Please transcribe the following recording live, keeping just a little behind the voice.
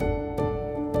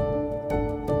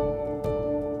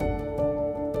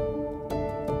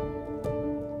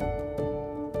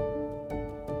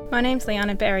My name's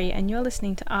Liana Berry and you're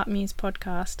listening to Art Muse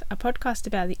Podcast, a podcast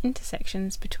about the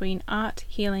intersections between art,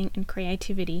 healing and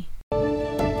creativity.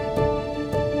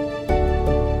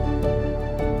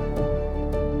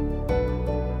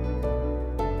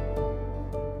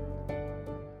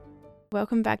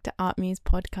 Welcome back to Art Muse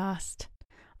Podcast.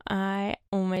 I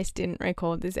almost didn't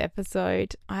record this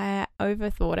episode. I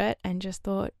overthought it and just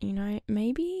thought,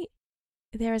 maybe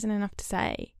there isn't enough to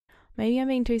say. Maybe I'm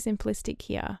being too simplistic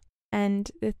here.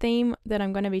 And the theme that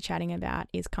I'm going to be chatting about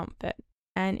is comfort.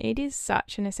 And it is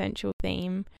such an essential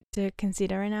theme to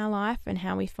consider in our life and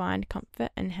how we find comfort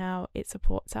and how it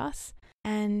supports us.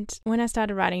 And when I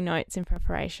started writing notes in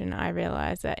preparation, I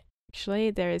realised that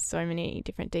actually there is so many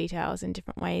different details and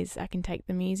different ways I can take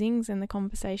the musings and the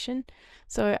conversation.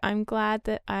 So I'm glad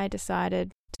that I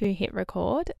decided to hit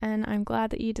record, and I'm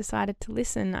glad that you decided to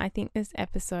listen. I think this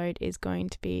episode is going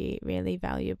to be really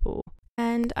valuable.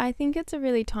 And I think it's a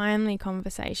really timely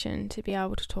conversation to be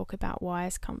able to talk about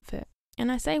wise comfort.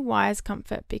 And I say wise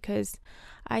comfort because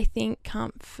I think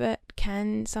comfort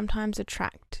can sometimes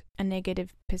attract a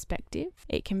negative perspective.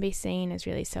 It can be seen as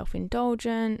really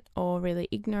self-indulgent or really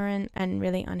ignorant and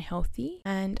really unhealthy.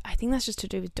 And I think that's just to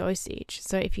do with dosage.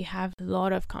 So if you have a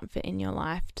lot of comfort in your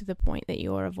life to the point that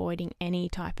you're avoiding any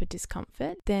type of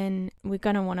discomfort, then we're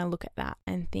going to want to look at that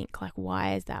and think like,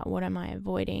 why is that? What am I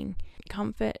avoiding?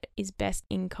 Comfort is best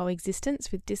in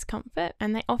coexistence with discomfort,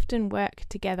 and they often work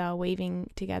together, weaving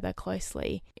together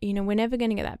closely. We're never going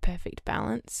to get that perfect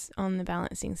balance on the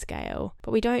balancing scale,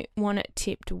 but we don't want it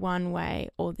tipped one way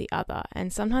or the other.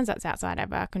 And sometimes that's outside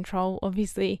of our control,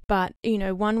 obviously, but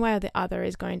one way or the other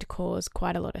is going to cause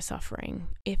quite a lot of suffering.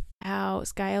 If our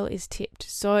scale is tipped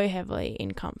so heavily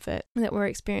in comfort that we're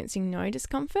experiencing no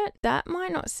discomfort, that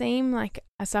might not seem like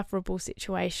a sufferable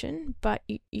situation, but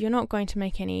you're not going to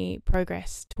make any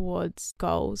progress towards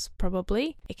goals,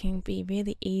 probably. It can be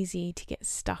really easy to get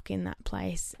stuck in that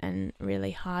place and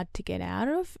really hard to get out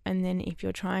of. And then if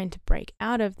you're trying to break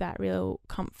out of that real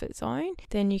comfort zone,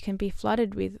 then you can be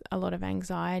flooded with a lot of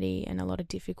anxiety and a lot of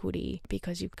difficulty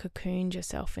because you've cocooned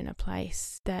yourself in a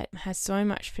place that has so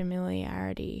much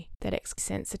familiarity that it's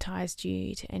sensitized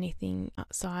you to anything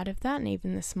outside of that, and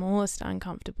even the smallest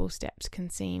uncomfortable steps can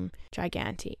seem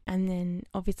gigantic. And then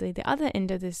obviously the other end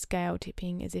of the scale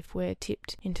tipping is if we're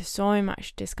tipped into so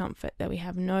much discomfort that we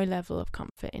have no level of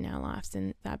comfort in our lives,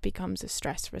 and that becomes a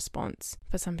stress response.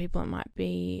 For some people it might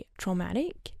be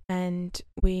traumatic and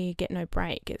we get no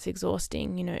break. It's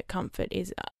exhausting. Comfort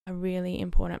is a really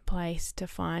important place to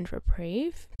find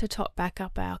reprieve, to top back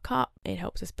up our cup. It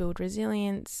helps us build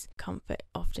resilience. Comfort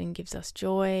often gives us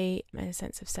joy and a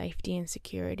sense of safety and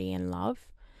security and love.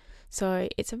 So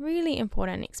it's a really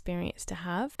important experience to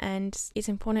have, and it's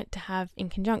important to have in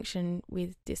conjunction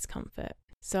with discomfort.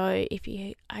 So if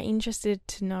you are interested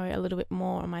to know a little bit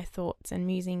more on my thoughts and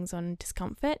musings on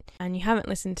discomfort, and you haven't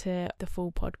listened to the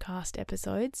full podcast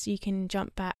episodes, you can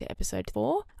jump back to episode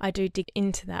 4. I do dig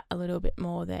into that a little bit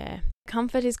more there.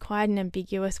 Comfort is quite an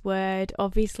ambiguous word.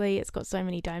 Obviously, it's got so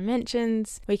many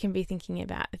dimensions. We can be thinking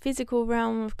about the physical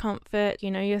realm of comfort,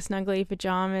 your snuggly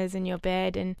pajamas in your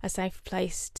bed and a safe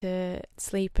place to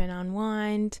sleep and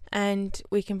unwind. And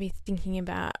we can be thinking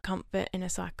about comfort in a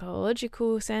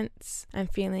psychological sense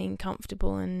and feeling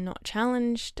comfortable and not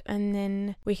challenged. And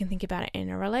then we can think about it in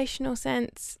a relational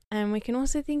sense. And we can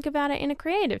also think about it in a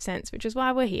creative sense, which is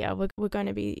why we're here. We're going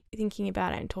to be thinking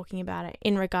about it and talking about it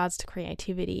in regards to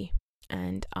creativity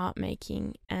and art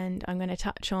making, and I'm going to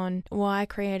touch on why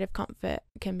creative comfort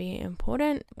can be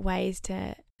important, ways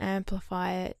to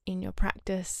amplify it in your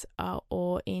practice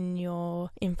or in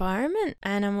your environment,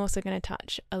 and I'm also going to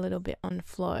touch a little bit on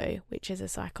flow, which is a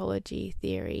psychology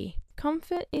theory.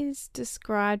 Comfort is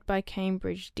described by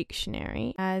Cambridge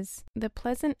Dictionary as the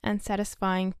pleasant and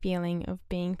satisfying feeling of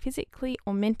being physically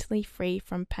or mentally free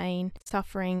from pain,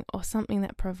 suffering, or something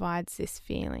that provides this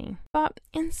feeling. But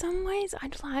in some ways,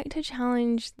 I'd like to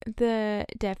challenge the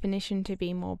definition to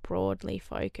be more broadly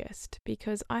focused,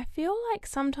 because I feel like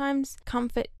sometimes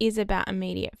comfort is about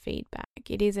immediate feedback.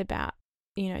 It is about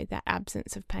that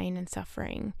absence of pain and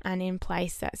suffering, and in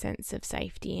place that sense of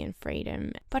safety and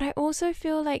freedom. But I also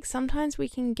feel like sometimes we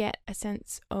can get a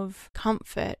sense of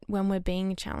comfort when we're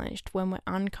being challenged, when we're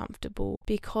uncomfortable,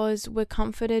 because we're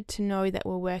comforted to know that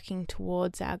we're working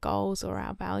towards our goals or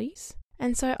our values.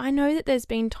 And so I know that there's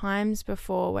been times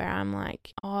before where I'm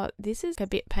like, oh, this is a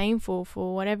bit painful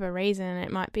for whatever reason.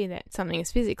 It might be that something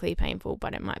is physically painful,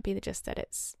 but it might be just that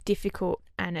it's difficult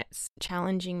and it's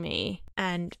challenging me,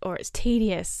 or it's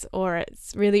tedious, or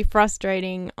it's really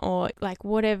frustrating, or like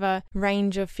whatever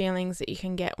range of feelings that you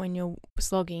can get when you're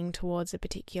slogging towards a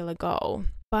particular goal.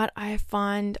 But I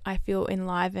find I feel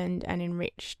enlivened and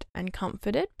enriched and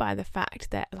comforted by the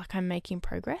fact that like I'm making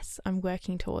progress, I'm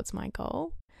working towards my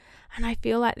goal. And I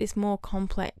feel like this more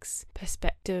complex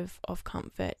perspective of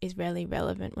comfort is really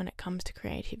relevant when it comes to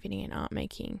creativity and art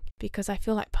making, because I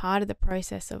feel like part of the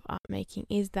process of art making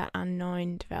is that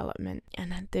unknown development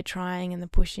and the trying and the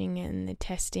pushing and the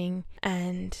testing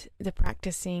and the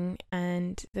practicing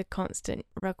and the constant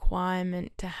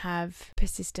requirement to have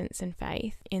persistence and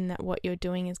faith in that what you're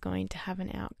doing is going to have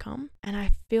an outcome. And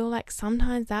I feel like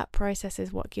sometimes that process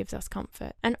is what gives us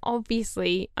comfort. And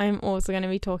obviously, I'm also going to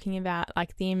be talking about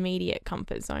like the immediate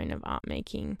comfort zone of art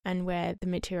making and where the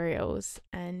materials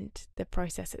and the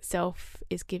process itself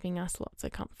is giving us lots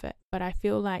of comfort. But I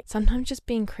feel like sometimes just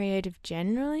being creative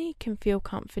generally can feel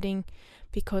comforting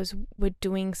because we're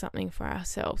doing something for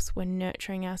ourselves, we're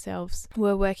nurturing ourselves,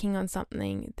 we're working on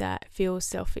something that feels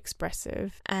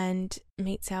self-expressive and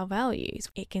meets our values.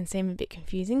 It can seem a bit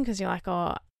confusing because you're like,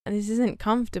 oh, this isn't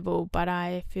comfortable, but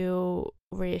I feel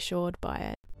reassured by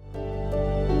it.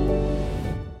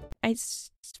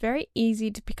 It's very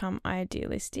easy to become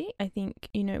idealistic. I think,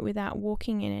 without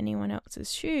walking in anyone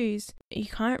else's shoes, you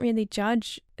can't really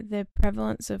judge the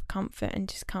prevalence of comfort and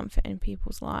discomfort in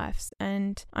people's lives.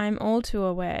 And I'm all too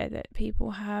aware that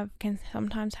people can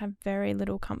sometimes have very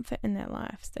little comfort in their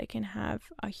lives. They can have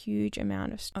a huge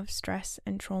amount of stress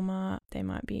and trauma. They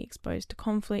might be exposed to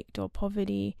conflict or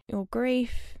poverty or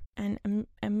grief and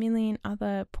a million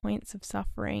other points of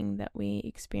suffering that we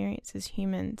experience as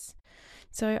humans.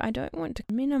 So I don't want to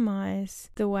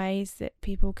minimize the ways that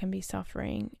people can be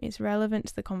suffering. It's relevant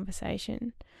to the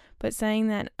conversation. But saying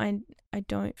that, I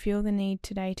don't feel the need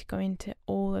today to go into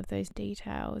all of those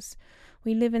details.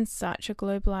 We live in such a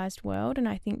globalized world, and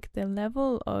I think the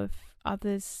level of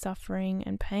others' suffering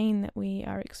and pain that we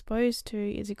are exposed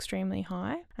to is extremely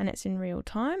high, and it's in real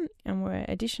time, and we're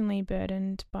additionally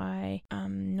burdened by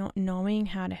not knowing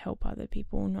how to help other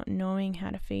people, not knowing how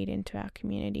to feed into our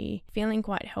community, feeling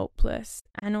quite helpless,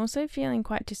 and also feeling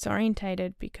quite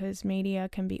disorientated because media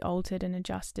can be altered and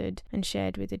adjusted and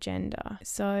shared with agenda.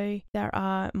 So there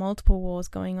are multiple wars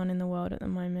going on in the world at the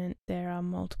moment. There are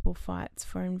multiple fights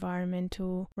for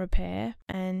environmental repair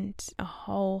and a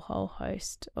whole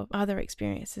host of other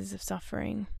experiences of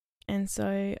suffering. And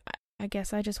so I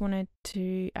guess I just wanted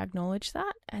to acknowledge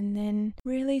that and then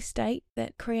really state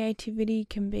that creativity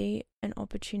can be an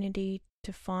opportunity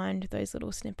to find those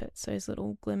little snippets, those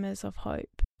little glimmers of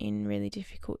hope in really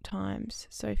difficult times.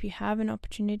 So if you have an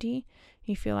opportunity,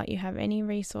 you feel like you have any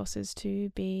resources to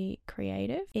be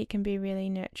creative, it can be really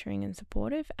nurturing and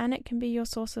supportive, and it can be your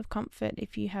source of comfort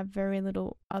if you have very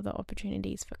little other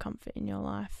opportunities for comfort in your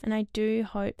life. And I do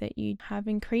hope that you have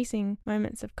increasing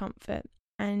moments of comfort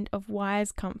and of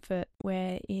wise comfort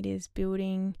where it is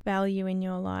building value in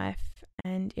your life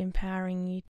and empowering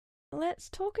you. Let's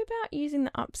talk about using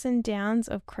the ups and downs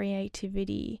of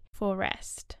creativity for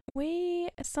rest. We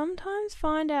sometimes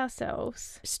find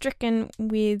ourselves stricken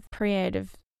with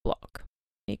creative block.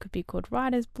 It could be called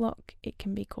writer's block. It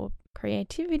can be called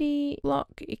creativity block.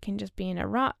 It can just be in a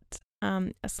rut,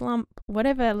 a slump,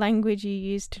 whatever language you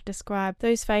use to describe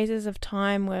those phases of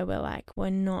time where we're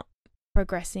not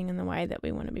progressing in the way that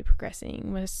we want to be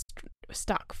progressing. We're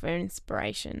stuck for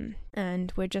inspiration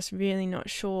and we're just really not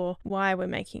sure why we're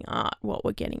making art, what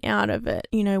we're getting out of it,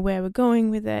 where we're going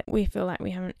with it. We feel like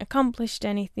we haven't accomplished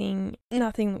anything.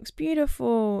 Nothing looks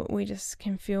beautiful. We just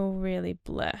can feel really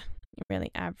bleh,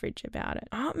 really average about it.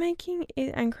 Art making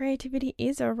and creativity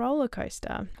is a roller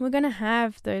coaster. We're going to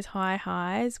have those high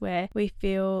highs where we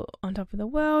feel on top of the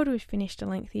world, we've finished a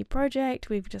lengthy project,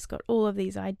 we've just got all of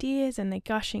these ideas and they're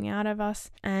gushing out of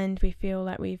us, and we feel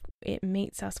like it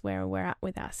meets us where we're at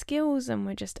with our skills and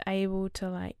we're just able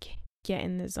to get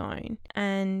in the zone.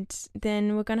 And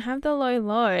then we're going to have the low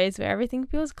lows where everything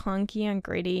feels clunky and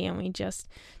gritty and we just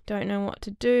don't know what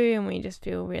to do and we just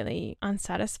feel really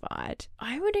unsatisfied.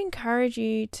 I would encourage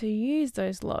you to use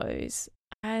those lows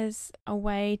as a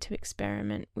way to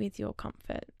experiment with your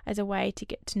comfort, as a way to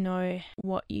get to know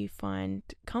what you find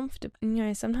comfortable.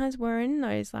 Sometimes we're in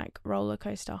those roller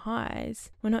coaster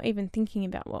highs. We're not even thinking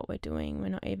about what we're doing. We're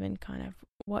not even kind of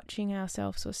watching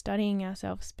ourselves or studying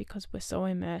ourselves because we're so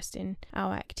immersed in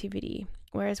our activity.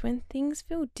 Whereas when things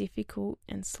feel difficult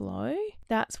and slow,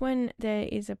 that's when there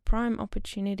is a prime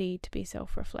opportunity to be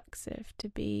self-reflexive, to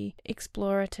be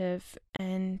explorative,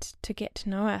 and to get to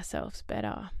know ourselves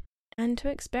better. And to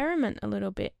experiment a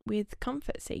little bit with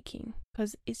comfort seeking,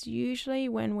 because it's usually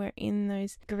when we're in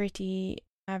those gritty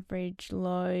average,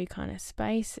 low kind of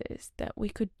spaces that we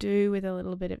could do with a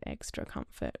little bit of extra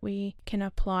comfort. We can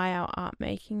apply our art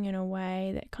making in a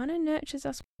way that kind of nurtures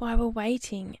us while we're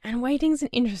waiting. And waiting's an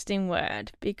interesting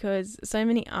word because so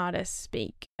many artists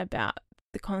speak about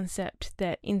the concept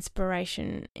that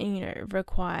inspiration,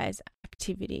 requires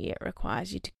activity. It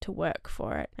requires you to work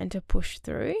for it and to push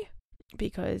through,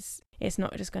 because it's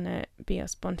not just going to be a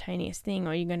spontaneous thing,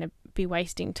 or you're going to be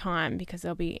wasting time, because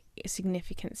there'll be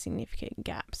significant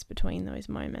gaps between those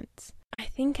moments. I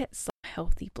think it's a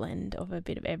healthy blend of a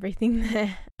bit of everything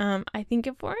there. I think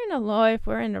if we're in a low, if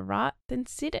we're in a rut, then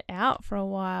sit it out for a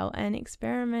while and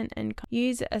experiment and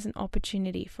use it as an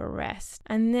opportunity for rest.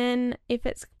 And then if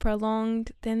it's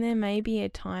prolonged, then there may be a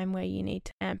time where you need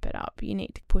to amp it up. You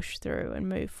need to push through and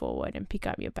move forward and pick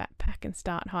up your backpack and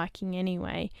start hiking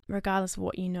anyway, regardless of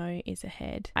what you know is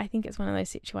ahead. I think it's one of those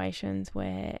situations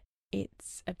where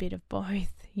it's a bit of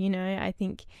both, I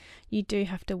think you do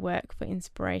have to work for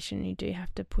inspiration, you do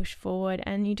have to push forward,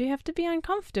 and you do have to be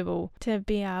uncomfortable to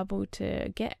be able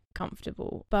to get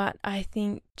comfortable. But I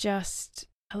think just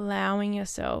allowing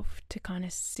yourself to kind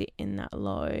of sit in that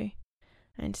low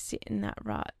and sit in that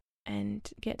rut and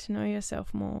get to know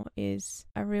yourself more is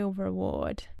a real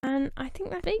reward. And I think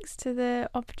that speaks to the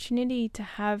opportunity to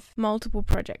have multiple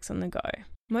projects on the go.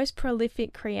 Most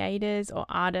prolific creators or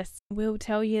artists will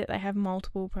tell you that they have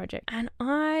multiple projects. And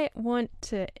I want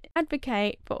to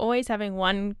advocate for always having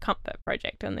one comfort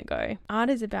project on the go. Art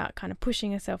is about kind of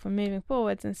pushing yourself and moving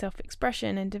forwards, and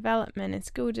self-expression and development and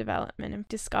skill development and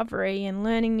discovery and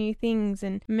learning new things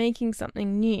and making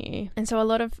something new. And so a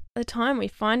lot of the time we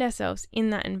find ourselves in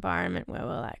that environment where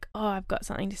we're like, oh, I've got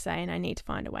something to say and I need to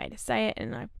find a way to say it,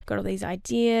 and I've got all these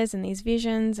ideas and these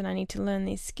visions and I need to learn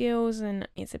these skills, and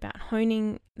it's about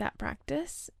honing that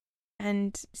practice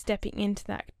and stepping into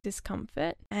that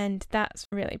discomfort, and that's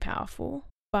really powerful.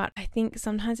 But I think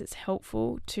sometimes it's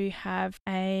helpful to have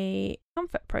a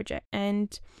comfort project,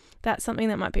 and that's something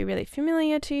that might be really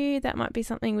familiar to you. That might be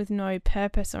something with no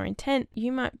purpose or intent.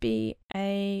 You might be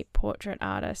a portrait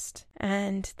artist,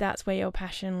 and that's where your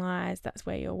passion lies. That's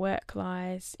where your work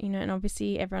lies. And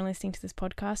obviously everyone listening to this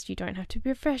podcast, you don't have to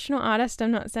be a professional artist.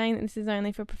 I'm not saying that this is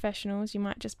only for professionals. You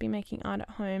might just be making art at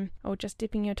home or just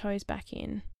dipping your toes back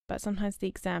in. But sometimes the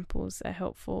examples are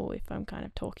helpful if I'm kind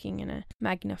of talking in a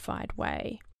magnified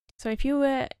way. So if you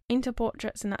were into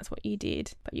portraits and that's what you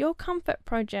did, but your comfort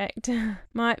project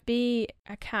might be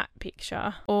a cat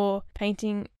picture, or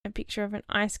painting a picture of an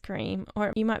ice cream,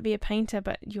 or you might be a painter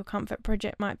but your comfort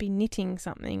project might be knitting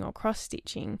something or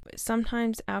cross-stitching.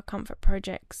 Sometimes our comfort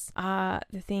projects are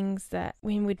the things that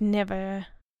we would never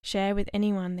share with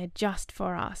anyone. They're just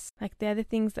for us. Like, they're the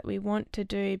things that we want to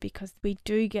do because we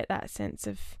do get that sense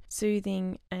of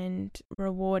soothing and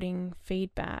rewarding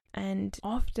feedback. And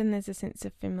often there's a sense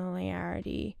of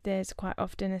familiarity. There's quite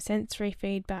often a sensory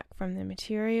feedback from the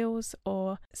materials,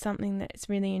 or something that's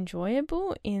really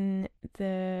enjoyable in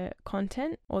the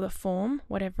content or the form,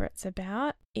 whatever it's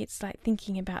about. It's like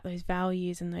thinking about those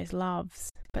values and those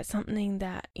loves, but something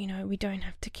that, we don't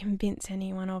have to convince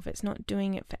anyone of. It's not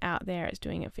doing it for out there, it's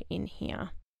doing it for in here.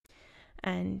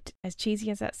 And as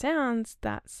cheesy as that sounds,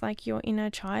 that's like your inner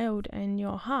child and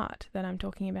your heart that I'm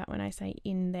talking about when I say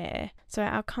in there. So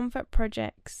our comfort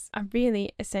projects are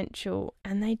really essential,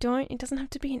 and it doesn't have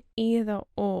to be an either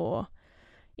or.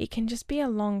 It can just be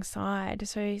alongside.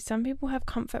 So some people have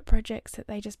comfort projects that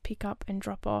they just pick up and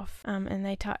drop off, and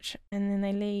they touch and then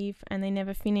they leave and they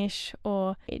never finish,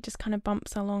 or it just kind of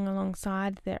bumps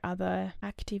alongside their other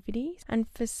activities. And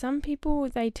for some people,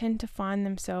 they tend to find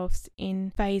themselves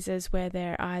in phases where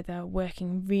they're either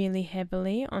working really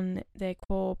heavily on their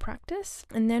core practice,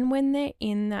 and then when they're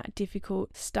in that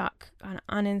difficult, stuck, kind of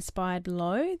uninspired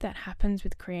low that happens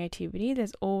with creativity,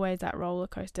 there's always that roller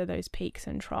coaster, those peaks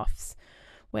and troughs,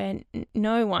 where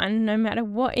no one, no matter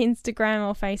what Instagram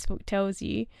or Facebook tells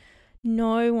you,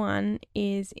 no one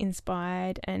is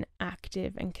inspired and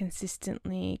active and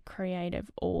consistently creative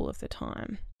all of the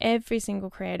time. Every single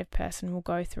creative person will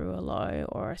go through a low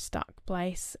or a stuck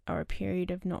place or a period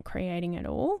of not creating at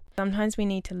all. Sometimes we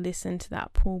need to listen to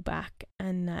that pullback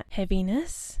and that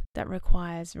heaviness that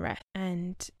requires rest.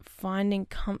 And finding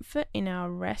comfort in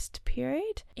our rest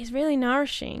period is really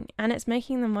nourishing, and it's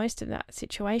making the most of that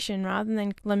situation rather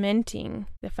than lamenting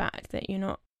the fact that you're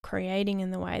not creating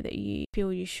in the way that you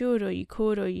feel you should or you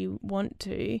could or you want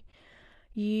to.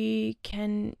 You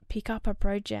can pick up a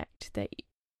project that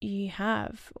you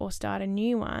have or start a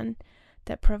new one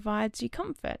that provides you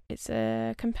comfort. It's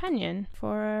a companion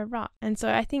for a rut. And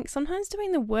so I think sometimes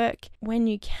doing the work when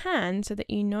you can, so that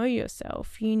you know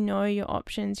yourself, you know your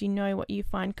options, you know what you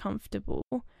find comfortable,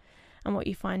 and what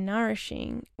you find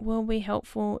nourishing will be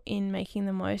helpful in making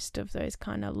the most of those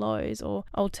kind of lows. Or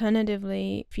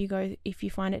alternatively, if you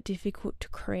find it difficult to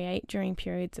create during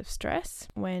periods of stress,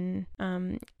 when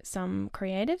some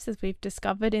creatives, as we've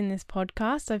discovered in this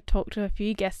podcast, I've talked to a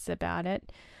few guests about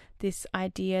it, this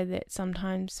idea that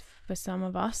sometimes for some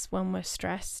of us, when we're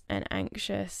stressed and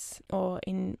anxious or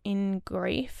in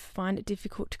grief, find it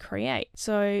difficult to create.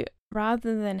 So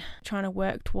rather than trying to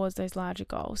work towards those larger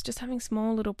goals, just having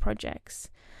small little projects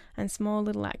and small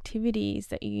little activities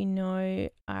that you know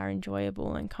are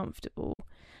enjoyable and comfortable.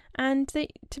 And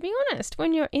to be honest,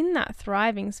 when you're in that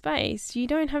thriving space, you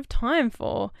don't have time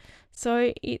for.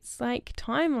 So it's like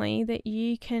timely that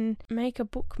you can make a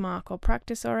bookmark or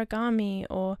practice origami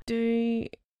or do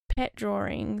pet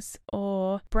drawings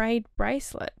or braid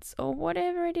bracelets or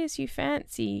whatever it is you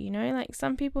fancy, like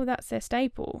some people that's their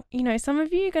staple. Some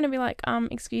of you are going to be like,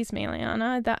 excuse me,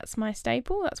 Liana, that's my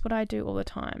staple. That's what I do all the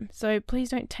time. So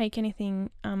please don't take any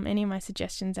of my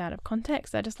suggestions out of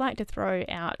context. I just like to throw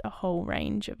out a whole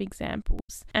range of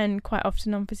examples. And quite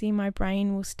often, obviously, my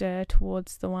brain will stir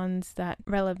towards the ones that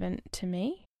are relevant to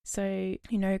me. So,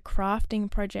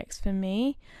 crafting projects for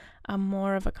me are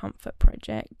more of a comfort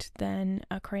project than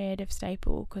a creative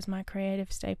staple, because my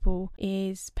creative staple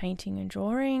is painting and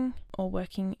drawing or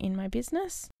working in my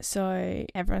business. So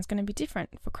everyone's going to be different.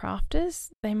 For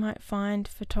crafters, they might find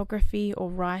photography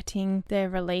or writing their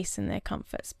release and their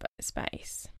comfort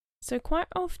space. So quite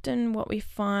often what we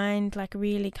find like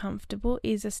really comfortable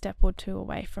is a step or two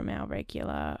away from our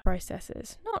regular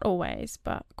processes. Not always,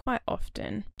 but quite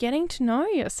often. Getting to know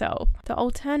yourself. The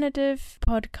alternative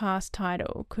podcast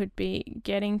title could be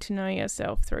Getting to Know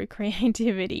Yourself Through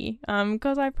Creativity,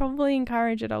 because I probably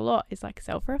encourage it a lot. It's like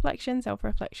self-reflection.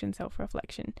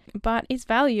 But it's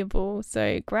valuable,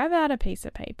 so grab out a piece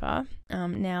of paper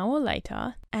now or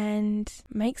later and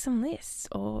make some lists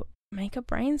or make a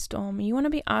brainstorm. You want to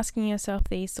be asking yourself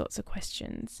these sorts of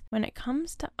questions. When it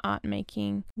comes to art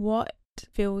making, what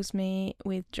fills me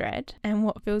with dread and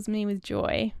what fills me with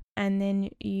joy? And then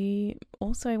you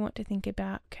also want to think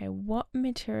about, okay, what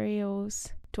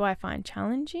materials do I find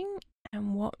challenging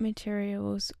and what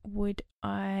materials would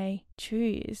I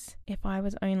choose if I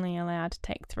was only allowed to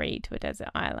take 3 to a desert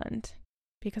island?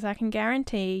 Because I can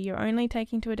guarantee you're only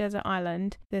taking to a desert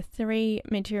island the 3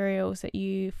 materials that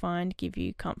you find give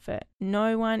you comfort.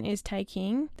 No one is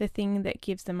taking the thing that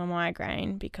gives them a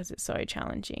migraine because it's so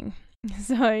challenging.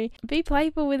 So be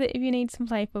playful with it if you need some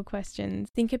playful questions.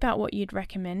 Think about what you'd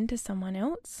recommend to someone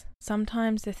else.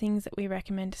 Sometimes the things that we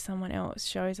recommend to someone else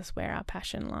shows us where our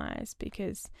passion lies,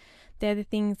 because they're the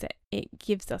things that it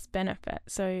gives us benefit.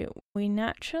 So we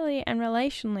naturally and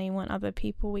relationally want other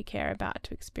people we care about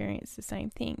to experience the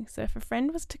same thing. So if a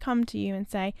friend was to come to you and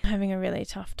say, I'm having a really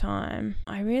tough time,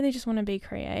 I really just want to be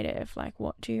creative, like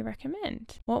what do you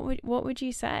recommend? What would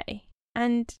you say?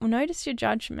 And notice your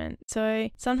judgment.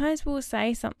 So sometimes we'll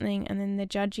say something and then the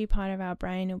judgy part of our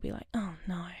brain will be like, oh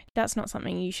no, that's not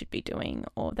something you should be doing,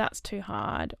 or that's too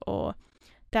hard, or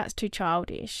that's too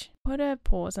childish. Put a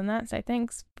pause on that. Say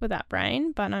thanks for that,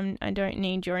 brain, but I don't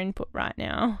need your input right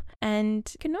now. And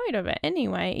take a note of it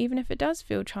anyway, even if it does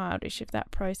feel childish, if that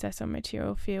process or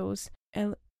material feels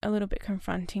a little bit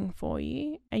confronting for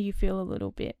you, and you feel a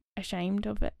little bit ashamed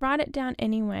of it. Write it down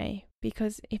anyway,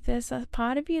 because if there's a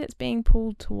part of you that's being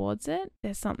pulled towards it,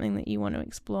 there's something that you want to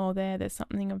explore there. There's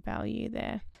something of value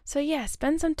there. So yeah,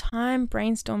 spend some time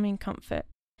brainstorming comfort.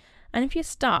 And if you're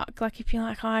stuck, like if you're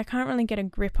like, oh, I can't really get a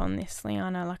grip on this,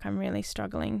 Liana, like I'm really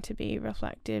struggling to be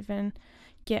reflective and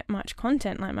get much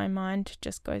content, like my mind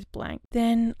just goes blank,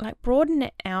 then like broaden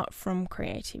it out from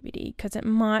creativity, because it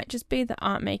might just be the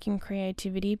art making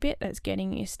creativity bit that's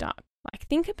getting you stuck. Like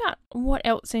think about what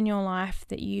else in your life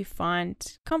that you find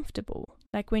comfortable.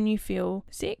 Like when you feel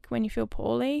sick, when you feel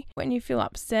poorly, when you feel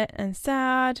upset and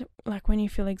sad, like when you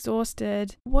feel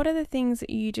exhausted, what are the things that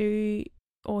you do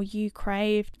or you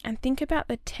crave? And think about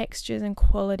the textures and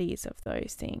qualities of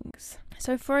those things.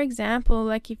 So for example,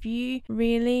 like if you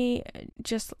really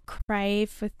just crave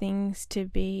for things to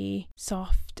be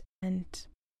soft and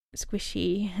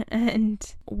squishy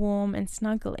and warm and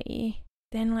snuggly,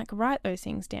 then like write those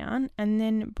things down and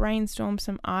then brainstorm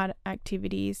some art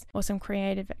activities or some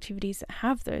creative activities that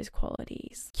have those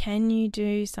qualities. Can you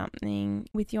do something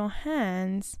with your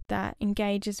hands that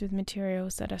engages with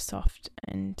materials that are soft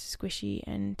and squishy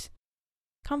and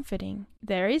comforting?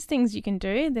 There is things you can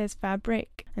do. There's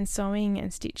fabric and sewing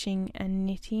and stitching and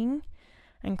knitting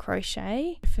and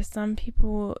crochet. For some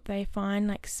people, they find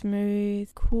like smooth,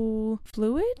 cool,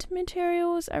 fluid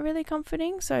materials are really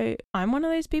comforting. So I'm one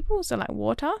of those people. So like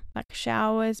water, like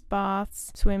showers,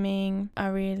 baths, swimming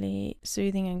are really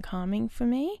soothing and calming for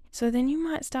me. So then you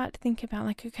might start to think about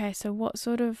like, okay, so what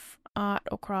sort of art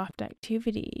or craft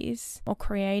activities or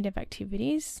creative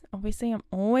activities? Obviously, I'm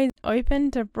always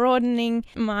open to broadening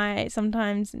my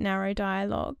sometimes narrow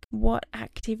dialogue. What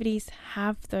activities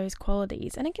have those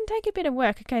qualities? And it can take a bit of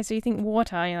work. Okay, so you think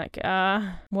water, you're like,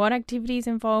 what activities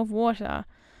involve water?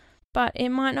 But it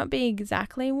might not be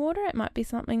exactly water. It might be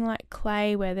something like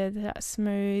clay where there's that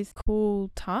smooth,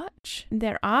 cool touch.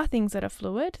 There are things that are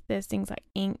fluid. There's things like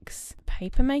inks.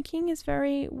 Paper making is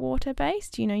very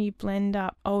water-based. You blend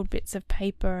up old bits of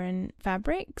paper and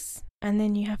fabrics, and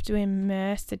then you have to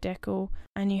immerse the decal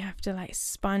and you have to like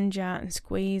sponge out and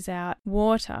squeeze out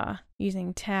water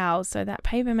using towels. So that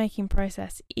paper making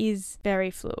process is very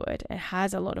fluid. It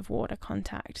has a lot of water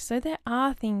contact. So there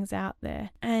are things out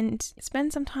there, and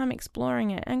spend some time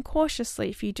exploring it, and cautiously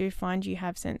if you do find you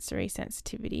have sensory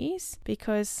sensitivities,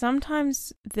 because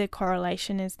sometimes the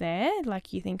correlation is there.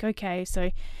 Like you think, okay, so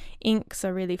inks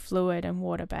are really fluid and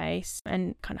water-based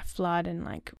and kind of flood and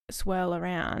like swirl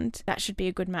around. That should be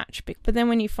a good match. But then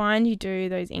when you find you do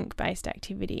those ink-based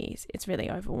activities, it's really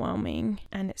overwhelming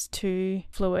and it's too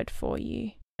fluid for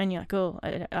you. And you're like, oh,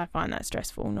 I find that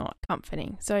stressful, not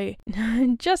comforting. So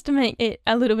just to make it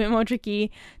a little bit more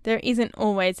tricky, there isn't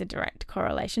always a direct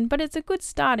correlation, but it's a good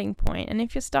starting point. And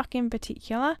if you're stuck in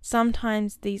particular,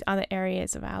 sometimes these other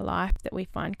areas of our life that we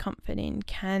find comfort in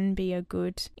can be a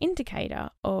good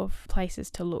indicator of places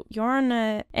to look. You're on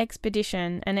an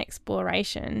expedition, an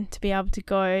exploration to be able to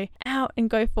go out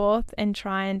and go forth and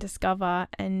try and discover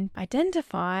and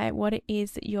identify what it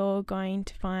is that you're going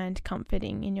to find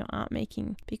comforting in your art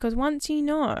making. Because once you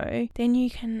know, then you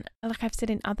can, like I've said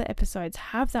in other episodes,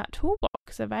 have that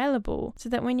toolbox available so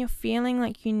that when you're feeling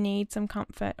like you need some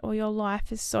comfort or your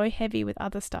life is so heavy with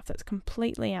other stuff that's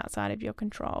completely outside of your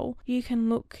control, you can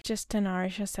look just to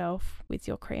nourish yourself with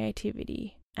your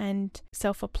creativity and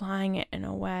self-applying it in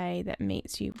a way that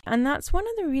meets you. And that's one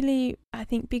of the really, I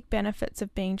think, big benefits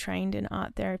of being trained in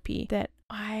art therapy that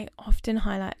I often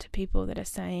highlight to people that are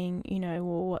saying,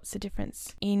 well, what's the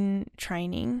difference in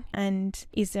training and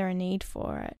is there a need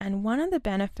for it? And one of the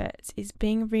benefits is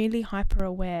being really hyper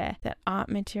aware that art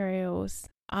materials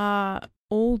are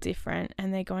all different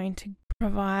and they're going to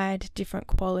provide different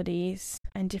qualities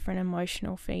and different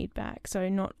emotional feedback. So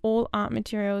not all art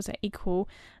materials are equal,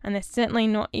 and they're certainly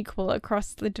not equal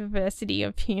across the diversity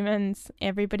of humans.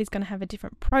 Everybody's going to have a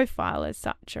different profile as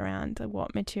such around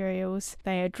what materials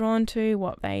they are drawn to,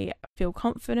 what they feel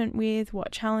confident with,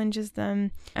 what challenges them,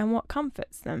 and what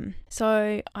comforts them.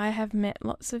 So I have met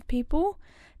lots of people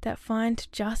that find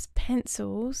just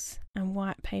pencils and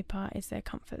white paper is their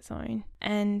comfort zone.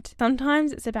 And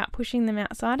sometimes it's about pushing them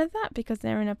outside of that because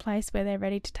they're in a place where they're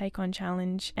ready to take on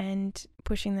challenge, and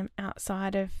pushing them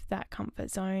outside of that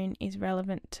comfort zone is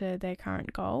relevant to their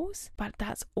current goals. But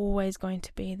that's always going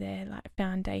to be their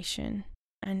foundation.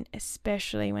 And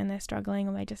especially when they're struggling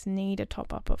or they just need a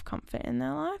top up of comfort in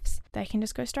their lives, they can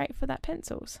just go straight for that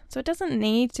pencils. So it doesn't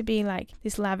need to be like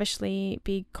this lavishly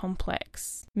big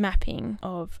complex mapping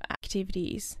of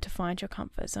activities to find your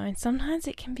comfort zone. Sometimes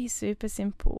it can be super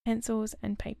simple, pencils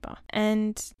and paper.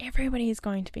 And everybody is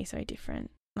going to be so different.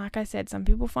 Like I said, some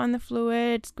people find the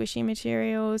fluid, squishy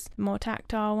materials, more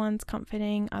tactile ones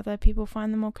comforting. Other people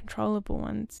find the more controllable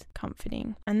ones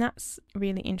comforting. And that's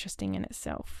really interesting in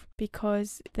itself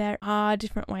because there are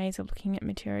different ways of looking at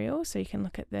materials. So you can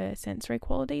look at the sensory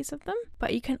qualities of them,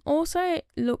 but you can also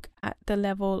look at the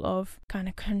level of kind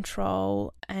of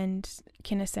control and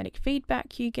kinesthetic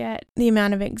feedback you get, the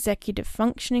amount of executive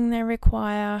functioning they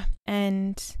require,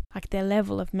 and like their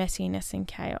level of messiness and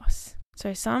chaos.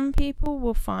 So some people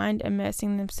will find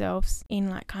immersing themselves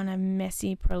in kind of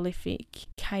messy, prolific,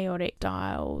 chaotic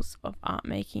styles of art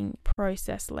making,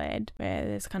 process-led, where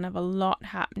there's kind of a lot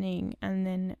happening and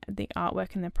then the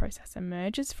artwork and the process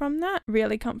emerges from that,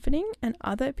 really comforting. And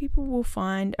other people will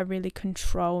find a really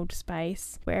controlled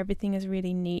space where everything is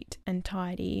really neat and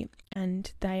tidy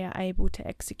and they are able to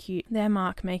execute their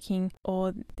mark making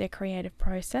or their creative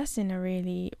process in a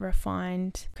really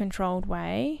refined, controlled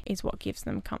way is what gives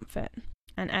them comfort.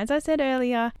 And as I said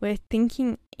earlier, we're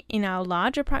thinking in our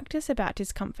larger practice about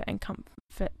discomfort and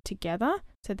comfort together.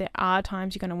 So there are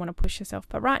times you're going to want to push yourself.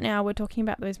 But right now we're talking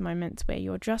about those moments where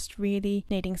you're just really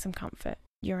needing some comfort.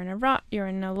 You're in a rut, you're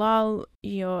in a lull,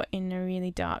 you're in a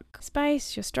really dark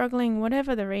space, you're struggling,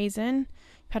 whatever the reason,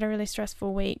 had a really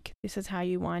stressful week, this is how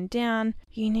you wind down.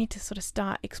 You need to sort of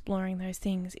start exploring those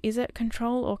things. Is it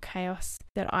control or chaos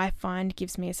that I find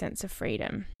gives me a sense of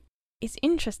freedom? It's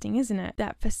interesting, isn't it,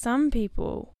 that for some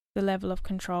people, the level of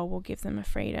control will give them a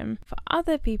freedom. For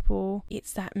other people,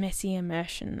 it's that messy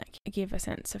immersion that can give a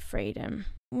sense of freedom.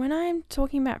 When I'm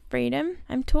talking about freedom,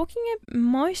 I'm talking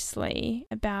mostly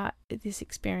about this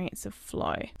experience of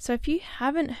flow. So if you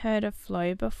haven't heard of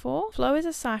flow before, flow is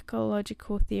a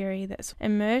psychological theory that's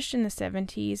emerged in the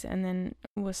 70s and then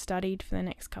was studied for the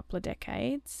next couple of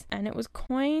decades. And it was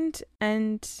coined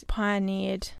and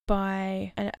pioneered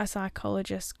by a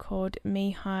psychologist called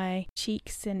Mihai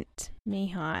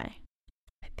Csikszentmihalyi.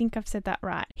 I think I've said that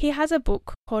right. He has a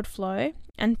book called Flow,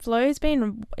 and Flow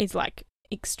is like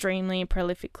extremely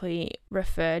prolifically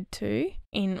referred to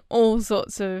in all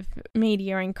sorts of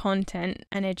media and content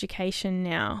and education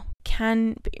now.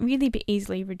 Can really be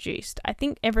easily reduced. I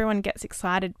think everyone gets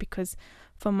excited because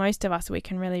for most of us we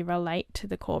can really relate to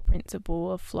the core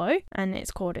principle of flow and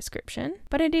its core description,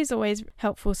 but it is always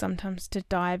helpful sometimes to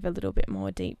dive a little bit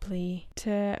more deeply,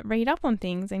 to read up on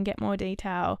things and get more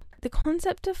detail. The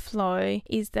concept of flow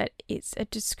is that it's a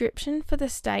description for the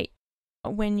state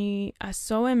when you are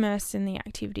so immersed in the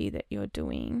activity that you're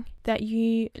doing that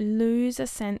you lose a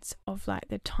sense of like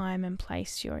the time and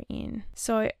place you're in.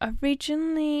 So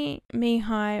originally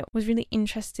Mihai was really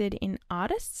interested in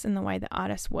artists and the way that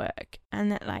artists work,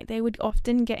 and that like they would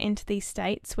often get into these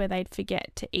states where they'd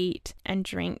forget to eat and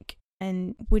drink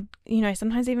and would,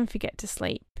 sometimes even forget to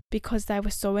sleep because they were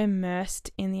so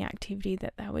immersed in the activity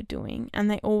that they were doing,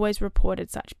 and they always reported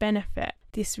such benefit.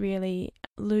 This really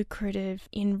lucrative,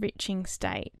 enriching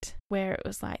state where it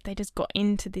was like they just got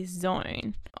into this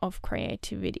zone of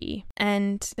creativity.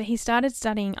 And he started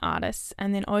studying artists,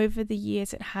 and then over the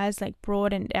years it has like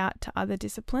broadened out to other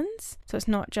disciplines. So it's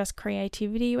not just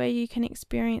creativity where you can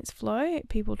experience flow.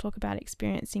 People talk about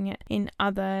experiencing it in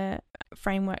other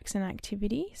frameworks and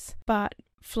activities. But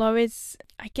flow is,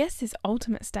 I guess, this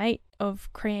ultimate state of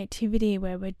creativity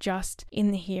where we're just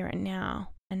in the here and now.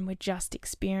 And we're just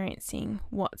experiencing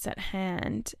what's at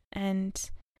hand, and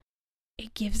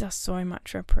it gives us so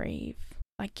much reprieve.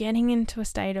 Like getting into a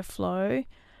state of flow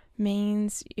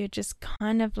means you're just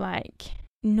kind of like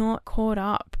not caught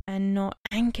up and not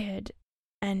anchored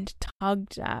and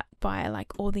tugged at by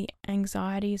like all the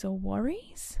anxieties or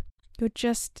worries. You're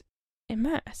just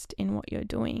immersed in what you're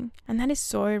doing, and that is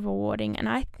so rewarding. And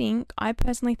I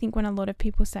personally think when a lot of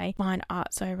people say find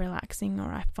art so relaxing,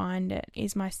 or I find it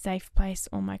is my safe place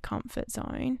or my comfort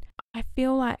zone, I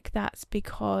feel like that's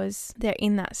because they're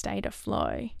in that state of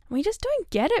flow. We just don't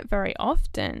get it very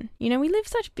often. We live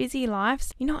such busy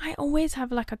lives. I always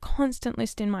have like a constant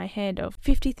list in my head of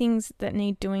 50 things that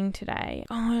need doing today.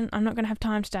 Oh, I'm not going to have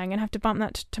time today. I'm going to have to bump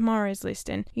that to tomorrow's list.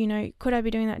 And, could I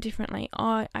be doing that differently?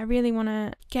 Oh, I really want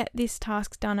to get this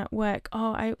task done at work.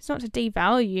 Oh, it's not to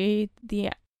devalue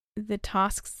the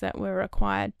tasks that we're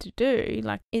required to do.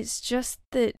 Like, it's just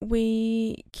that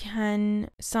we can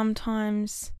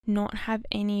sometimes not have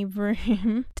any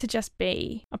room to just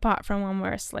be apart from when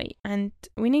we're asleep, and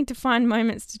we need to find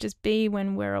moments to just be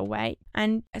when we're awake,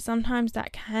 and sometimes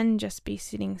that can just be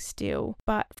sitting still.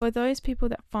 But for those people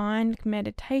that find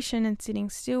meditation and sitting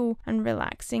still and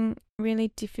relaxing really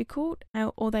difficult,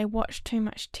 or they watch too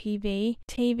much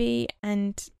TV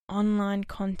and online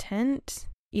content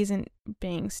isn't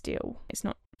being still. It's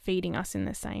not feeding us in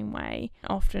the same way.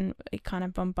 Often we're kind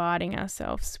of bombarding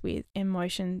ourselves with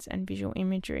emotions and visual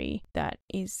imagery that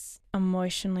is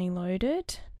emotionally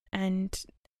loaded and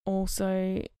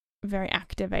also very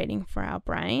activating for our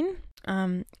brain.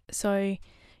 So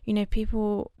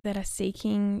people that are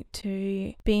seeking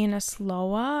to be in a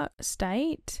slower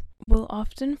state will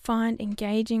often find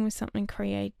engaging with something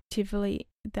creatively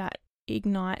that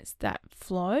ignites that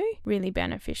flow really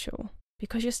beneficial.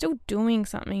 Because you're still doing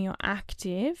something, you're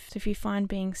active. So if you find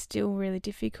being still really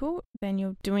difficult, then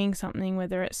you're doing something,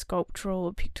 whether it's sculptural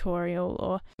or pictorial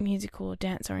or musical or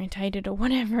dance orientated or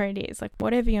whatever it is, like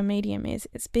whatever your medium is,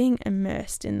 it's being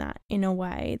immersed in that in a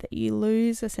way that you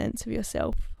lose a sense of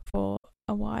yourself for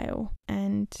a while.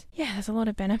 And yeah, there's a lot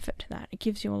of benefit to that. It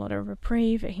gives you a lot of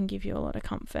reprieve, it can give you a lot of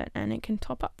comfort, and it can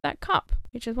top up that cup,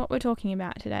 which is what we're talking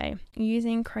about today.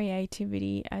 Using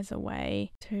creativity as a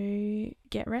way to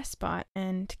get respite,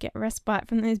 and to get respite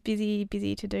from those busy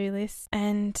to-do lists,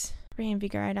 and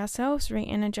reinvigorate ourselves,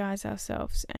 re-energize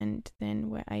ourselves, and then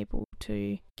we're able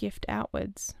to gift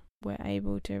outwards. We're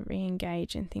able to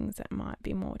re-engage in things that might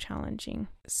be more challenging.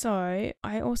 So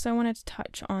I also wanted to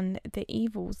touch on the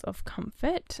evils of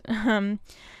comfort. And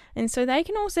so they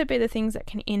can also be the things that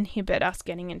can inhibit us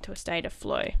getting into a state of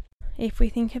flow. if we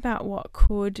think about what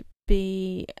could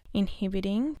be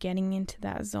inhibiting getting into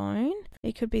that zone,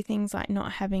 it could be things like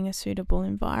not having a suitable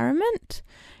environment.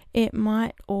 It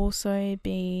might also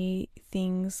be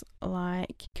things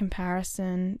like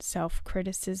comparison,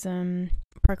 self-criticism,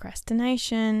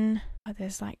 procrastination.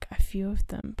 There's like a few of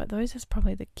them, but those are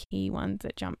probably the key ones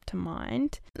that jump to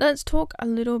mind. Let's talk a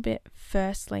little bit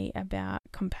firstly about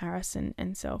comparison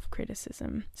and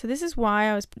self-criticism. So this is why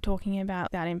I was talking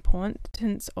about that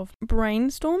importance of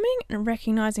brainstorming and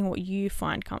recognizing what you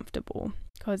find comfortable.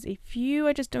 Because if you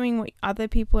are just doing what other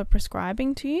people are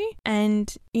prescribing to you,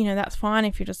 and that's fine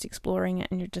if you're just exploring it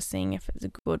and you're just seeing if it's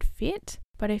a good fit.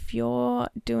 But if you're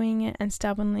doing it and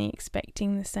stubbornly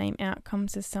expecting the same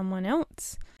outcomes as someone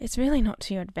else, it's really not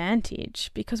to your advantage,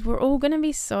 because we're all going to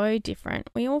be so different.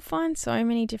 We all find so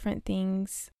many different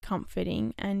things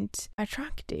comforting and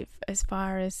attractive as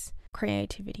far as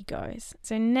creativity goes.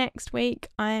 So next week,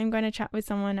 I am going to chat with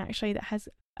someone actually that has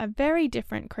a very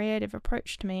different creative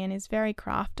approach to me and is very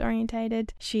craft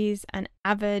orientated. She's an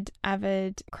avid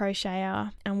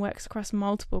crocheter and works across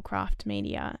multiple craft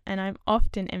media, and I'm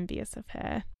often envious of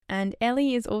her. And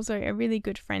Ellie is also a really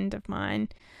good friend of mine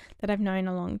that I've known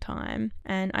a long time.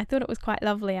 And I thought it was quite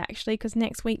lovely actually, because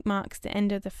next week marks the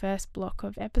end of the first block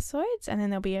of episodes, and then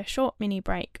there'll be a short mini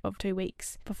break of 2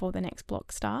 weeks before the next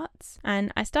block starts.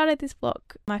 And I started this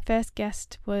block, my first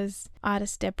guest was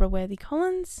artist Deborah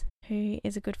Worthy-Collins, who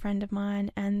is a good friend of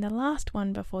mine, and the last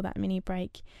one before that mini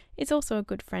break is also a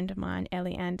good friend of mine,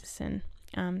 Ellie Anderson.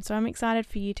 So I'm excited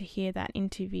for you to hear that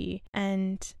interview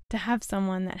and to have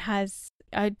someone that has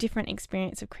a different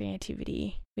experience of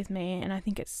creativity with me. And I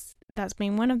think that's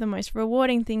been one of the most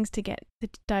rewarding things to get the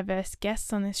diverse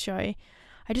guests on this show.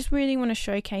 I just really want to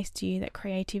showcase to you that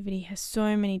creativity has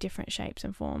so many different shapes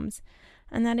and forms,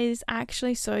 and that it is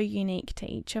actually so unique to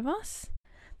each of us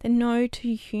that no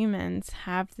two humans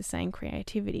have the same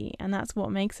creativity, and that's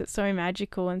what makes it so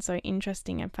magical and so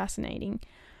interesting and fascinating.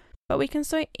 But we can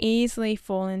so easily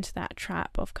fall into that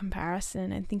trap of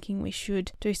comparison and thinking we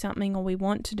should do something, or we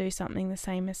want to do something the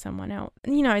same as someone else.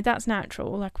 That's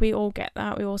natural. Like, we all get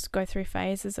that. We all go through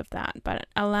phases of that. But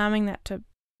allowing that to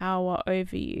power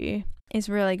over you is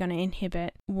really going to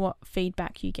inhibit what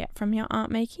feedback you get from your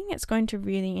art making. It's going to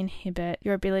really inhibit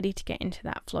your ability to get into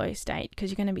that flow state,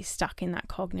 because you're going to be stuck in that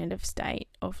cognitive state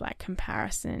of like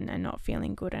comparison and not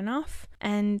feeling good enough.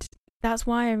 And that's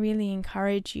why I really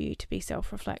encourage you to be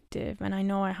self-reflective. And I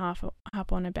know I harp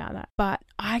on about that, but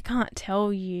I can't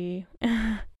tell you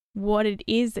what it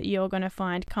is that you're going to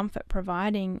find comfort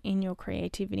providing in your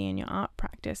creativity and your art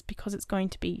practice, because it's going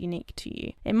to be unique to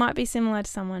you. It might be similar to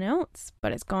someone else,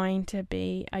 but it's going to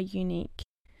be a unique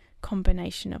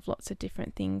combination of lots of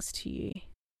different things to you.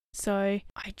 So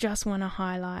I just want to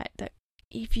highlight that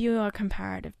if you are a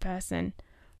comparative person,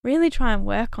 really try and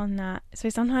work on that. So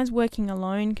sometimes working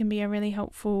alone can be a really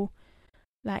helpful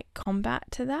combat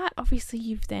to that. Obviously,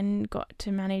 you've then got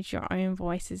to manage your own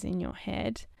voices in your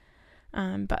head.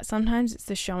 But sometimes it's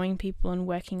the showing people and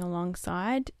working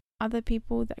alongside other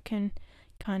people that can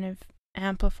kind of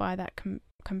amplify that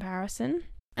comparison.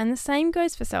 And the same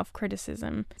goes for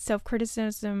self-criticism.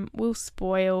 Self-criticism will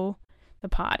spoil the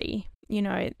party.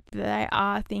 They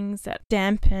are things that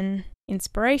dampen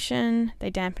inspiration, they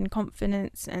dampen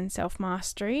confidence and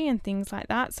self-mastery and things like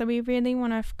that. So we really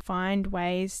want to find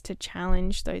ways to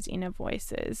challenge those inner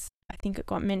voices. I think it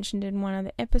got mentioned in one of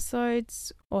the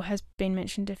episodes, or has been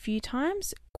mentioned a few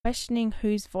times. Questioning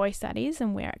whose voice that is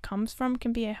and where it comes from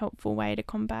can be a helpful way to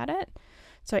combat it.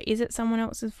 So is it someone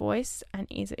else's voice, and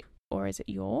is it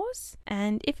yours?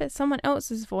 And if it's someone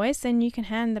else's voice, then you can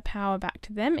hand the power back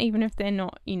to them, even if they're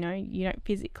not, you don't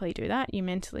physically do that, you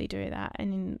mentally do that,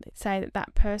 and say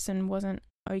that person wasn't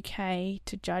okay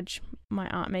to judge my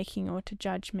art making or to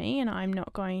judge me, and I'm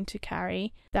not going to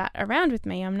carry that around with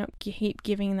me. I'm not keep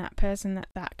giving that person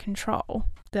that control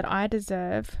that I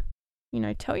deserve.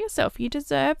 Tell yourself you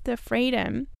deserve the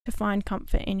freedom to find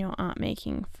comfort in your art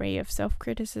making, free of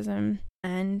self-criticism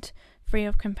and free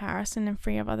of comparison and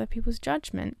free of other people's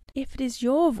judgment. If it is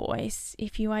your voice,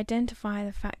 if you identify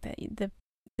the fact that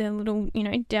the little,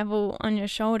 devil on your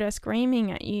shoulder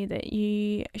screaming at you that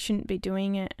you shouldn't be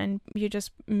doing it, and you're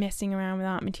just messing around with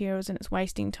art materials and it's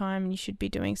wasting time and you should be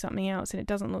doing something else and it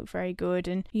doesn't look very good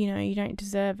and, you don't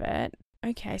deserve it.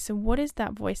 Okay, so what is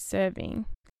that voice serving?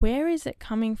 Where is it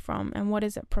coming from, and what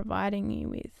is it providing you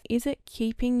with? Is it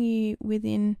keeping you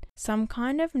within some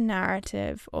kind of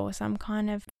narrative or some kind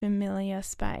of familiar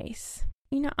space?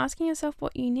 Asking yourself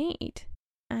what you need.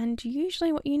 And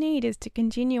usually what you need is to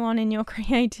continue on in your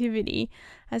creativity,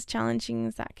 as challenging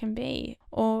as that can be.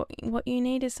 Or what you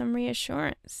need is some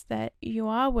reassurance that you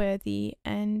are worthy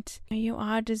and you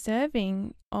are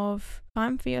deserving of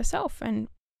time for yourself and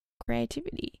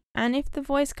creativity. And if the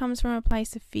voice comes from a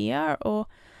place of fear or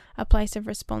a place of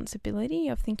responsibility,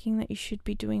 of thinking that you should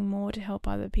be doing more to help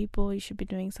other people, you should be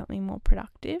doing something more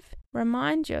productive,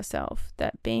 remind yourself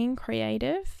that being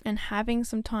creative and having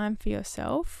some time for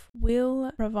yourself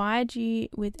will provide you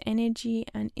with energy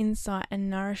and insight and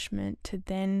nourishment to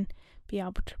then be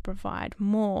able to provide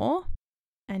more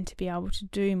and to be able to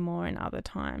do more in other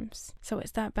times. So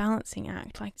it's that balancing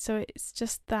act. So it's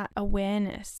just that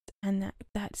awareness and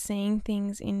that seeing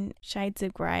things in shades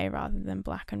of grey rather than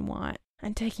black and white,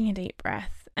 and taking a deep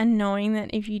breath and knowing that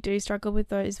if you do struggle with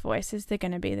those voices, they're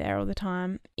going to be there all the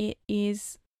time. It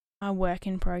is a work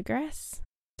in progress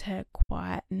to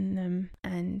quieten them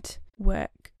and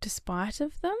work despite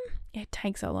of them. It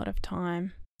takes a lot of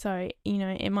time. So,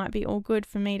 it might be all good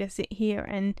for me to sit here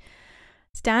and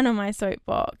stand on my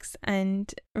soapbox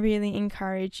and really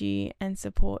encourage you and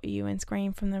support you and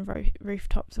scream from the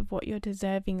rooftops of what you're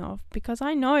deserving of, because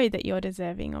I know that you're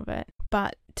deserving of it.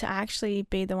 But to actually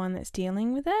be the one that's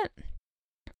dealing with it,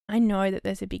 I know that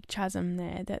there's a big chasm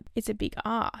there, that it's a big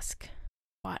ask.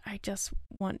 But I just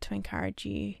want to encourage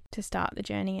you to start the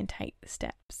journey and take the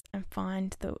steps and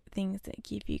find the things that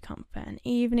give you comfort. And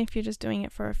even if you're just doing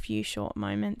it for a few short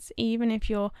moments, even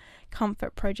if your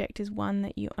comfort project is one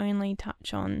that you only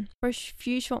touch on for a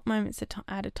few short moments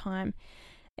at a time,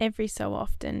 every so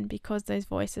often, because those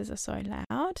voices are so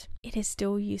loud, it is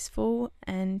still useful.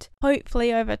 And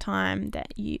hopefully over time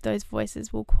that those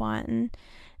voices will quieten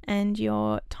and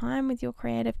your time with your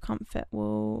creative comfort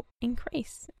will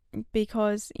increase.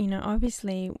 Because,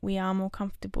 obviously we are more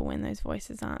comfortable when those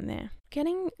voices aren't there.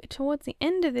 Getting towards the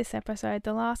end of this episode,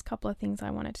 the last couple of things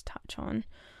I wanted to touch on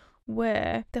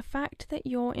were the fact that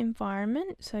your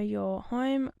environment, so your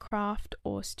home, craft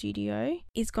or studio,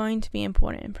 is going to be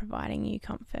important in providing you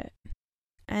comfort.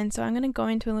 And so I'm going to go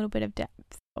into a little bit of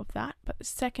depth of that. But the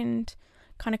second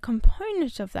kind of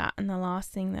component of that, and the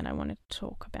last thing that I wanted to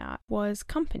talk about, was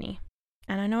company.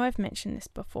 And I know I've mentioned this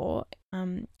before,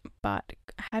 but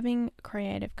having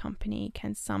creative company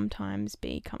can sometimes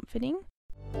be comforting.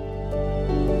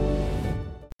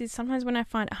 Sometimes when I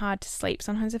find it hard to sleep,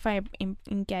 sometimes if I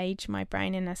engage my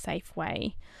brain in a safe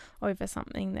way over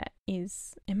something that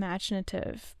is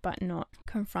imaginative but not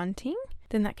confronting,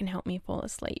 then that can help me fall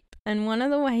asleep. And one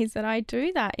of the ways that I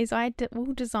do that is I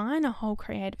will design a whole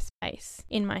creative space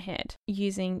in my head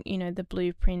using, the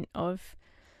blueprint of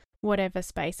whatever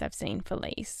space I've seen for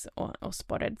lease or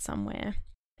spotted somewhere.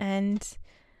 And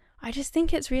I just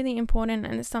think it's really important,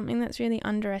 and it's something that's really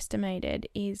underestimated,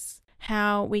 is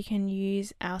how we can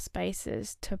use our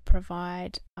spaces to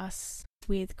provide us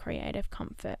with creative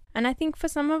comfort. And I think for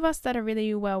some of us that are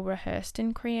really well rehearsed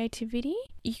in creativity,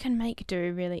 you can make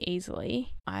do really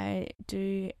easily. I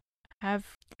do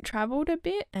have travelled a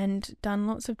bit and done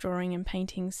lots of drawing and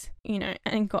paintings,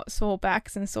 and got sore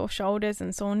backs and sore shoulders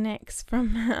and sore necks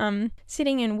from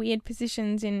sitting in weird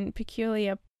positions in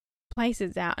peculiar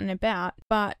places out and about.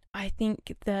 But I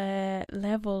think the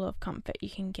level of comfort you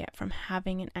can get from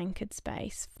having an anchored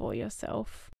space for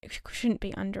yourself shouldn't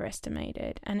be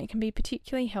underestimated, and it can be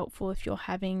particularly helpful if you're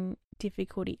having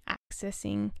difficulty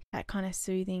accessing that kind of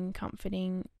soothing,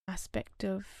 comforting aspect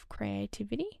of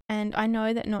creativity. And I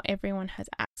know that not everyone has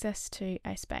access to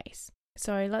a space.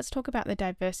 So let's talk about the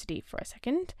diversity for a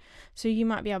second. So you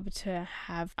might be able to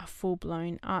have a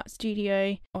full-blown art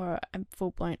studio or a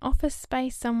full-blown office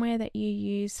space somewhere that you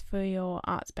use for your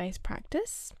art space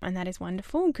practice. And that is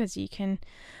wonderful because you can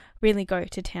really go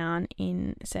to town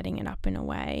in setting it up in a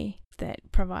way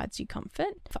that provides you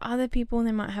comfort. For other people,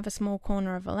 they might have a small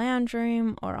corner of a lounge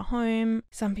room or a home.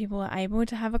 Some people are able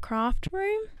to have a craft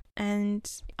room, and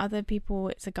other people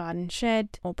it's a garden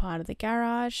shed or part of the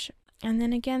garage. And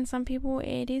then again, some people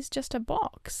it is just a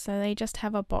box. So they just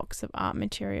have a box of art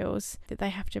materials that they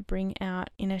have to bring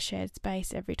out in a shared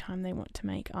space every time they want to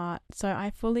make art. So I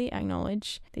fully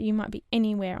acknowledge that you might be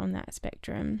anywhere on that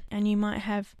spectrum, and you might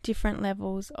have different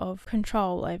levels of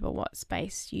control over what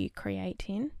space you create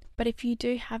in. But if you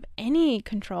do have any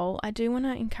control, I do want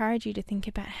to encourage you to think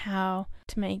about how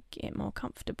to make it more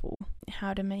comfortable,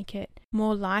 how to make it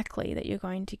more likely that you're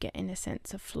going to get in a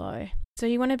sense of flow. So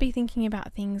you want to be thinking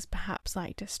about things perhaps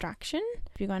like distraction.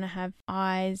 If you're going to have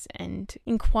eyes and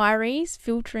inquiries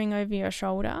filtering over your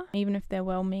shoulder, even if they're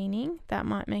well-meaning, that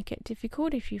might make it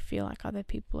difficult if you feel like other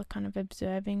people are kind of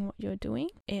observing what you're doing.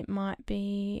 It might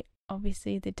be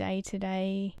obviously the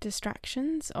day-to-day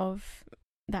distractions of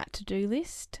that to-do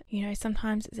list.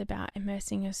 Sometimes it's about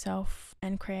immersing yourself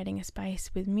and creating a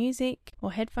space with music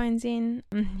or headphones in.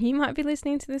 You might be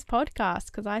listening to this podcast,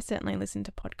 because I certainly listen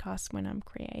to podcasts when I'm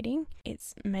creating.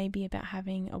 It's maybe about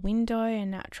having a window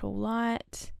and natural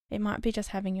light. It might be just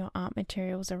having your art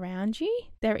materials around you.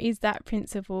 There is that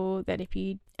principle that if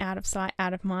you out of sight,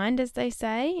 out of mind, as they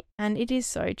say, and it is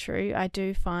so true. I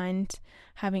do find,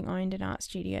 having owned an art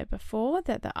studio before,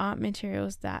 that the art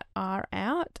materials that are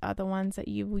out are the ones that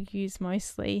you will use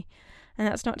mostly. And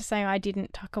that's not to say I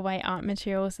didn't tuck away art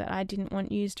materials that I didn't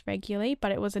want used regularly,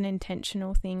 but it was an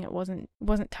intentional thing. It wasn't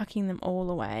tucking them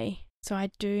all away. So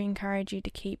I do encourage you to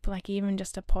keep even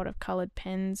just a pot of coloured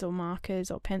pens or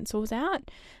markers or pencils out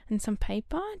and some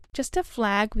paper, just to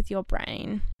flag with your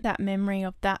brain that memory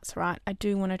of, that's right, I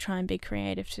do want to try and be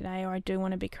creative today, or I do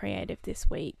want to be creative this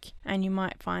week. And you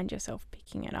might find yourself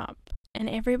picking it up. And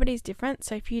everybody's different.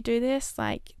 So if you do this,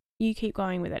 you keep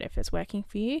going with it if it's working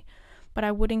for you. But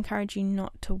I would encourage you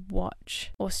not to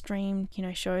watch or stream,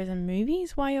 shows and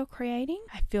movies while you're creating.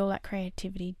 I feel like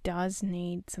creativity does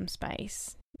need some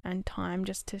space and time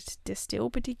just to distill,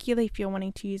 particularly if you're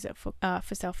wanting to use it for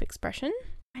self-expression.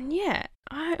 And yeah,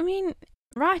 I mean,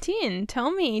 write in, tell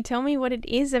me what it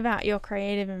is about your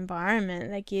creative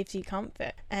environment that gives you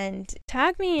comfort, and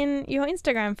tag me in your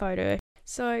Instagram photo.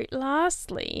 So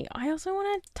lastly, I also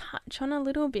want to touch on a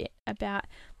little bit about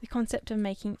the concept of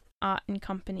making art in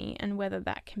company and whether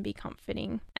that can be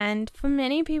comforting. And for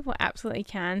many people, absolutely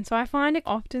can. So I find it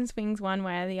often swings one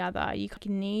way or the other. You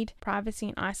can need privacy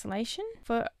and isolation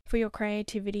for your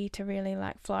creativity to really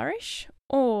flourish,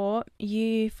 or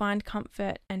you find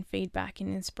comfort and feedback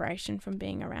and inspiration from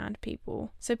being around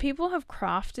people. So people have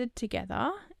crafted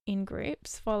together in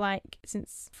groups for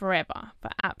since forever, for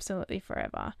absolutely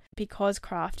forever, because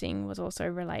crafting was also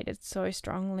related so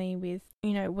strongly with,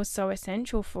 was so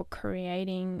essential for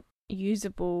creating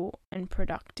usable and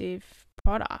productive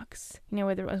products,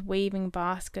 whether it was weaving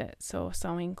baskets or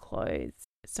sewing clothes.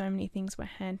 So many things were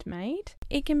handmade.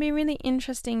 It can be really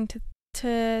interesting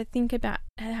to think about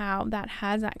how that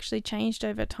has actually changed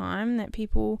over time, that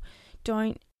people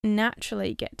don't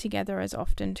naturally get together as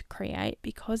often to create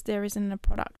because there isn't a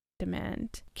product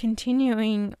demand.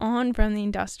 Continuing on from the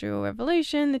Industrial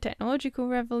Revolution, the Technological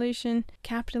Revolution,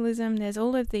 capitalism, there's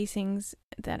all of these things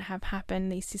that have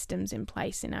happened, these systems in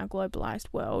place in our globalized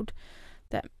world,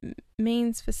 that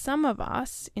means for some of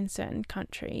us in certain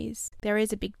countries, there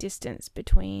is a big distance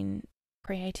between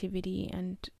creativity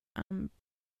and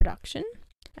production.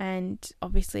 And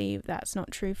obviously that's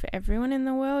not true for everyone in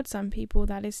the world. Some people,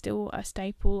 that is still a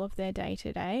staple of their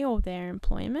day-to-day or their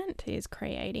employment, is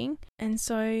creating. And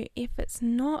so if it's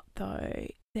not, though,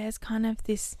 there's kind of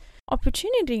this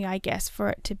opportunity, I guess, for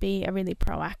it to be a really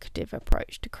proactive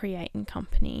approach to creating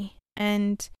company.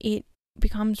 And it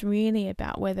becomes really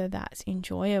about whether that's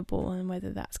enjoyable and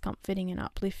whether that's comforting and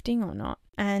uplifting or not.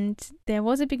 And there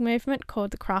was a big movement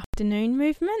called the Crafternoon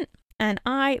movement. And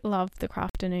I love the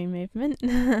Crafternoon movement.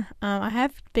 I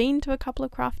have been to a couple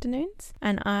of Crafternoons,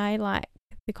 and I like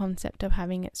the concept of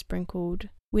having it sprinkled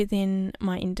within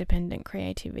my independent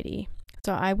creativity.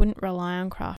 So I wouldn't rely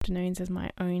on Crafternoons as my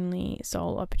only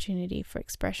sole opportunity for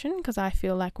expression, because I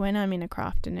feel like when I'm in a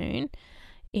Crafternoon,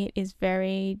 it is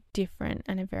very different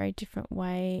and a very different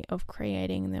way of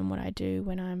creating than what I do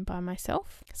when I'm by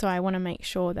myself. So I want to make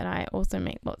sure that I also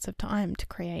make lots of time to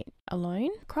create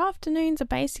alone. Crafternoons are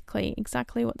basically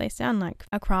exactly what they sound like,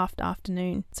 a craft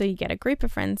afternoon. So you get a group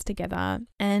of friends together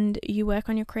and you work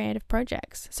on your creative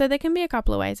projects. So there can be a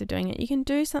couple of ways of doing it. You can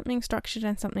do something structured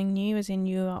and something new, as in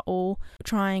you are all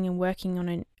trying and working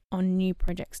on new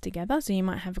projects together. So you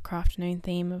might have a Crafternoon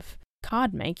theme of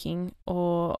card making,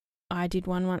 or I did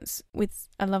one once with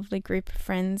a lovely group of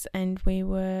friends and we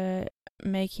were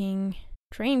making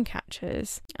dream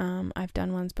catchers. I've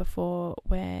done ones before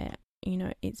where,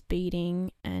 it's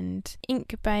beading and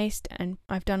ink based, and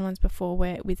I've done ones before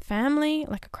where with family,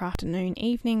 like a Crafternoon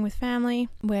evening with family,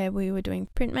 where we were doing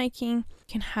printmaking. You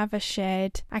can have a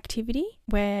shared activity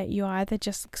where you're either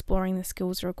just exploring the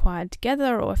skills required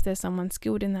together, or if there's someone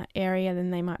skilled in that area,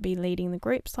 then they might be leading the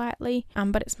group slightly.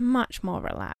 But it's much more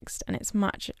relaxed, and it's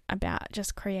much about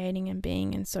just creating and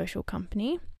being in social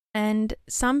company. And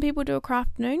some people do a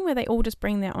Crafternoon where they all just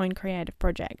bring their own creative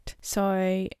project.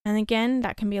 So, and again,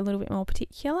 that can be a little bit more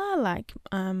particular. Like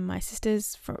my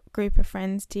sister's group of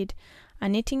friends did a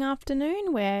knitting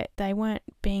afternoon where they weren't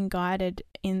being guided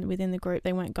within the group.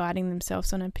 They weren't guiding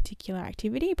themselves on a particular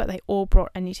activity, but they all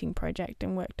brought a knitting project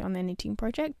and worked on their knitting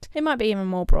project. It might be even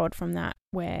more broad from that,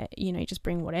 where, you know, just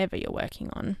bring whatever you're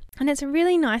working on. And it's a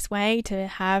really nice way to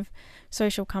have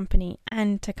social company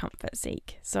and to comfort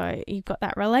seek. So you've got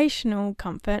that relational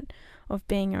comfort of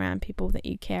being around people that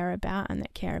you care about and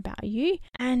that care about you.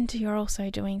 And you're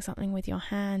also doing something with your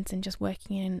hands and just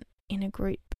working in a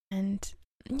group. And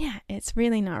yeah, it's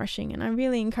really nourishing, and I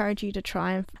really encourage you to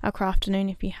try a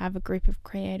crafternoon if you have a group of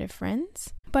creative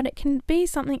friends. But it can be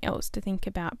something else to think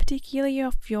about, particularly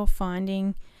if you're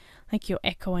finding like you're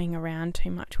echoing around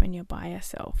too much when you're by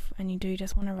yourself and you do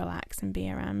just want to relax and be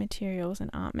around materials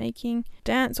and art making,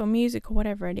 dance or music or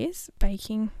whatever it is,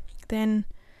 baking. Then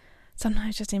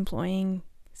sometimes just employing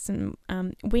some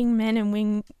wing men and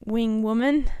wing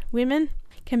women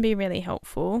can be really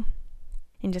helpful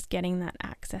in just getting that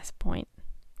access point.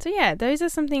 So yeah, those are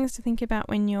some things to think about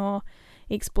when you're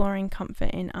exploring comfort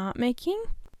in art making.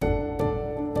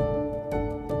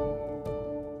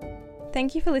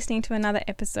 Thank you for listening to another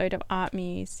episode of Art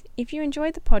Muse. If you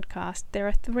enjoyed the podcast, there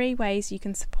are 3 ways you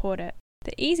can support it.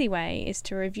 The easy way is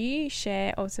to review,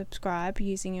 share or subscribe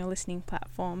using your listening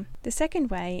platform. The second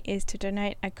way is to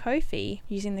donate a Ko-fi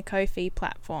using the Ko-fi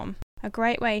platform. A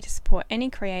great way to support any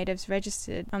creatives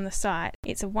registered on the site.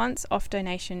 It's a once-off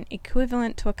donation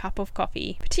equivalent to a cup of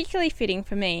coffee, particularly fitting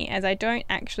for me as I don't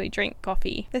actually drink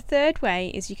coffee. The third way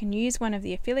is you can use one of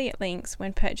the affiliate links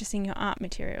when purchasing your art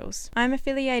materials. I'm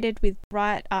affiliated with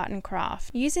Riot Art and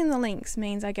Craft. Using the links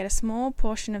means I get a small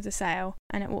portion of the sale,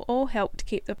 and it will all help to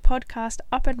keep the podcast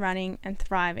up and running and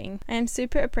thriving. I am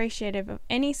super appreciative of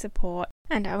any support,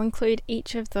 and I'll include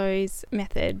each of those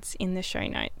methods in the show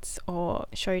notes or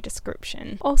show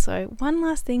description. Also, one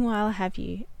last thing while I have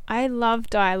you. I love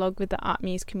dialogue with the Art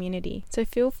Muse community, so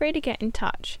feel free to get in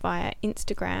touch via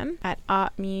Instagram at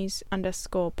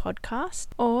artmuse_podcast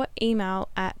or email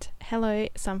at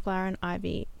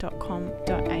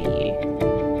hello@sunflowerandivy.com.au.